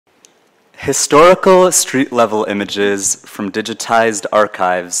Historical street-level images from digitized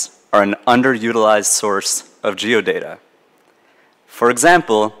archives are an underutilized source of geodata. For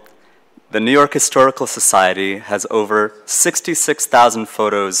example, the New York Historical Society has over 66,000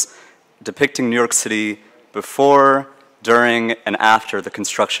 photos depicting New York City before, during, and after the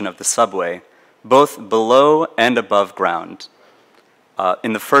construction of the subway, both below and above ground,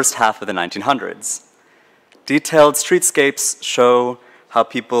 in the first half of the 1900s. Detailed streetscapes show how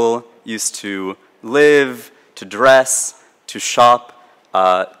people used to live, to dress, to shop,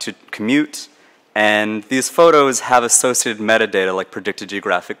 to commute, and these photos have associated metadata like predicted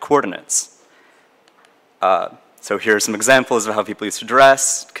geographic coordinates. So here are some examples of how people used to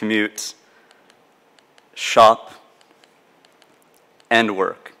dress, commute, shop, and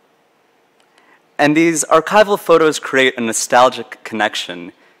work. And these archival photos create a nostalgic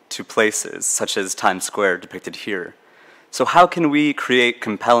connection to places, such as Times Square depicted here. So how can we create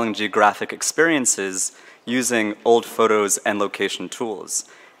compelling geographic experiences using old photos and location tools?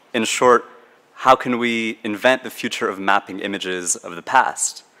 In short, how can we invent the future of mapping images of the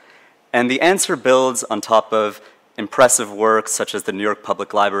past? And the answer builds on top of impressive work such as the New York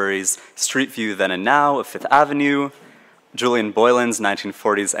Public Library's Street View Then and Now of Fifth Avenue, Julian Boylan's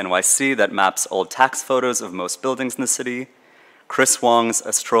 1940s NYC that maps old tax photos of most buildings in the city, Chris Wong's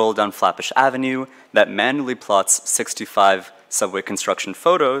A Stroll Down Flatbush Avenue that manually plots 65 subway construction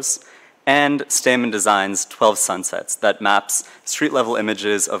photos, and Stamen Design's 12 Sunsets that maps street-level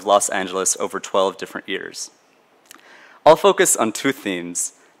images of Los Angeles over 12 different years. I'll focus on two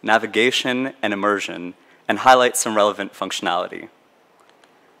themes, navigation and immersion, and highlight some relevant functionality.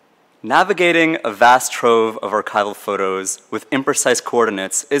 Navigating a vast trove of archival photos with imprecise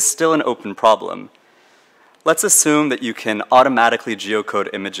coordinates is still an open problem. Let's assume that you can automatically geocode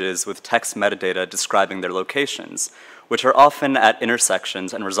images with text metadata describing their locations, which are often at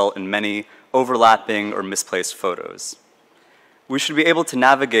intersections and result in many overlapping or misplaced photos. We should be able to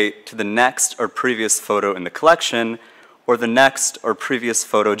navigate to the next or previous photo in the collection, or the next or previous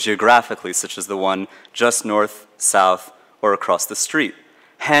photo geographically, such as the one just north, south, or across the street,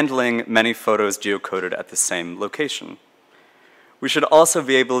 handling many photos geocoded at the same location. We should also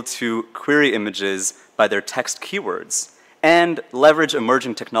be able to query images by their text keywords and leverage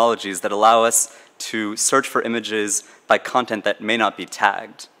emerging technologies that allow us to search for images by content that may not be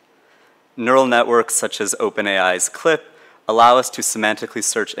tagged. Neural networks such as OpenAI's CLIP allow us to semantically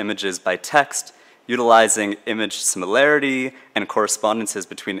search images by text, utilizing image similarity and correspondences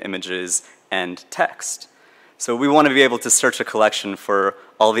between images and text. So we want to be able to search a collection for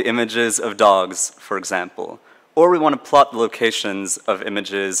all the images of dogs, for example. Or we want to plot the locations of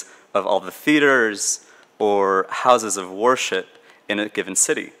images of all the theaters or houses of worship in a given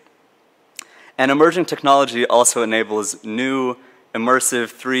city. And emerging technology also enables new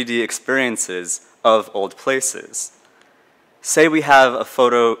immersive 3D experiences of old places. Say we have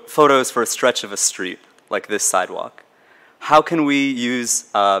photos for a stretch of a street, like this sidewalk. How can we use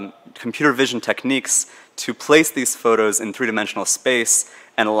computer vision techniques to place these photos in three-dimensional space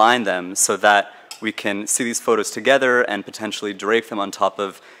and align them so that we can see these photos together and potentially drape them on top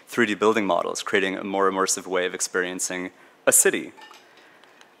of 3D building models, creating a more immersive way of experiencing a city?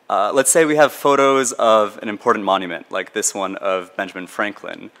 Let's say we have photos of an important monument, like this one of Benjamin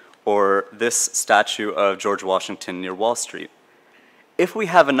Franklin, or this statue of George Washington near Wall Street. If we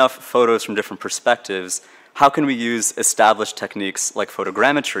have enough photos from different perspectives, how can we use established techniques like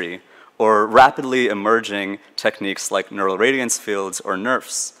photogrammetry or rapidly emerging techniques like neural radiance fields or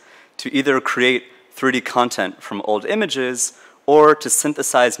NeRFs to either create 3D content from old images or to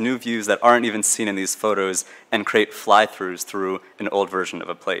synthesize new views that aren't even seen in these photos and create fly-throughs through an old version of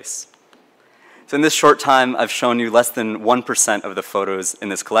a place? So in this short time, I've shown you less than 1% of the photos in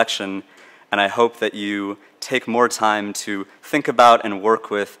this collection, and I hope that you take more time to think about and work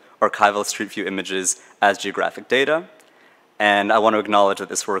with archival Street View images as geographic data. And I want to acknowledge that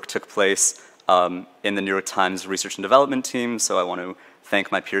this work took place in the New York Times research and development team, so I want to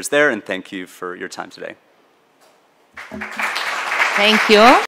thank my peers there and thank you for your time today. Thank you.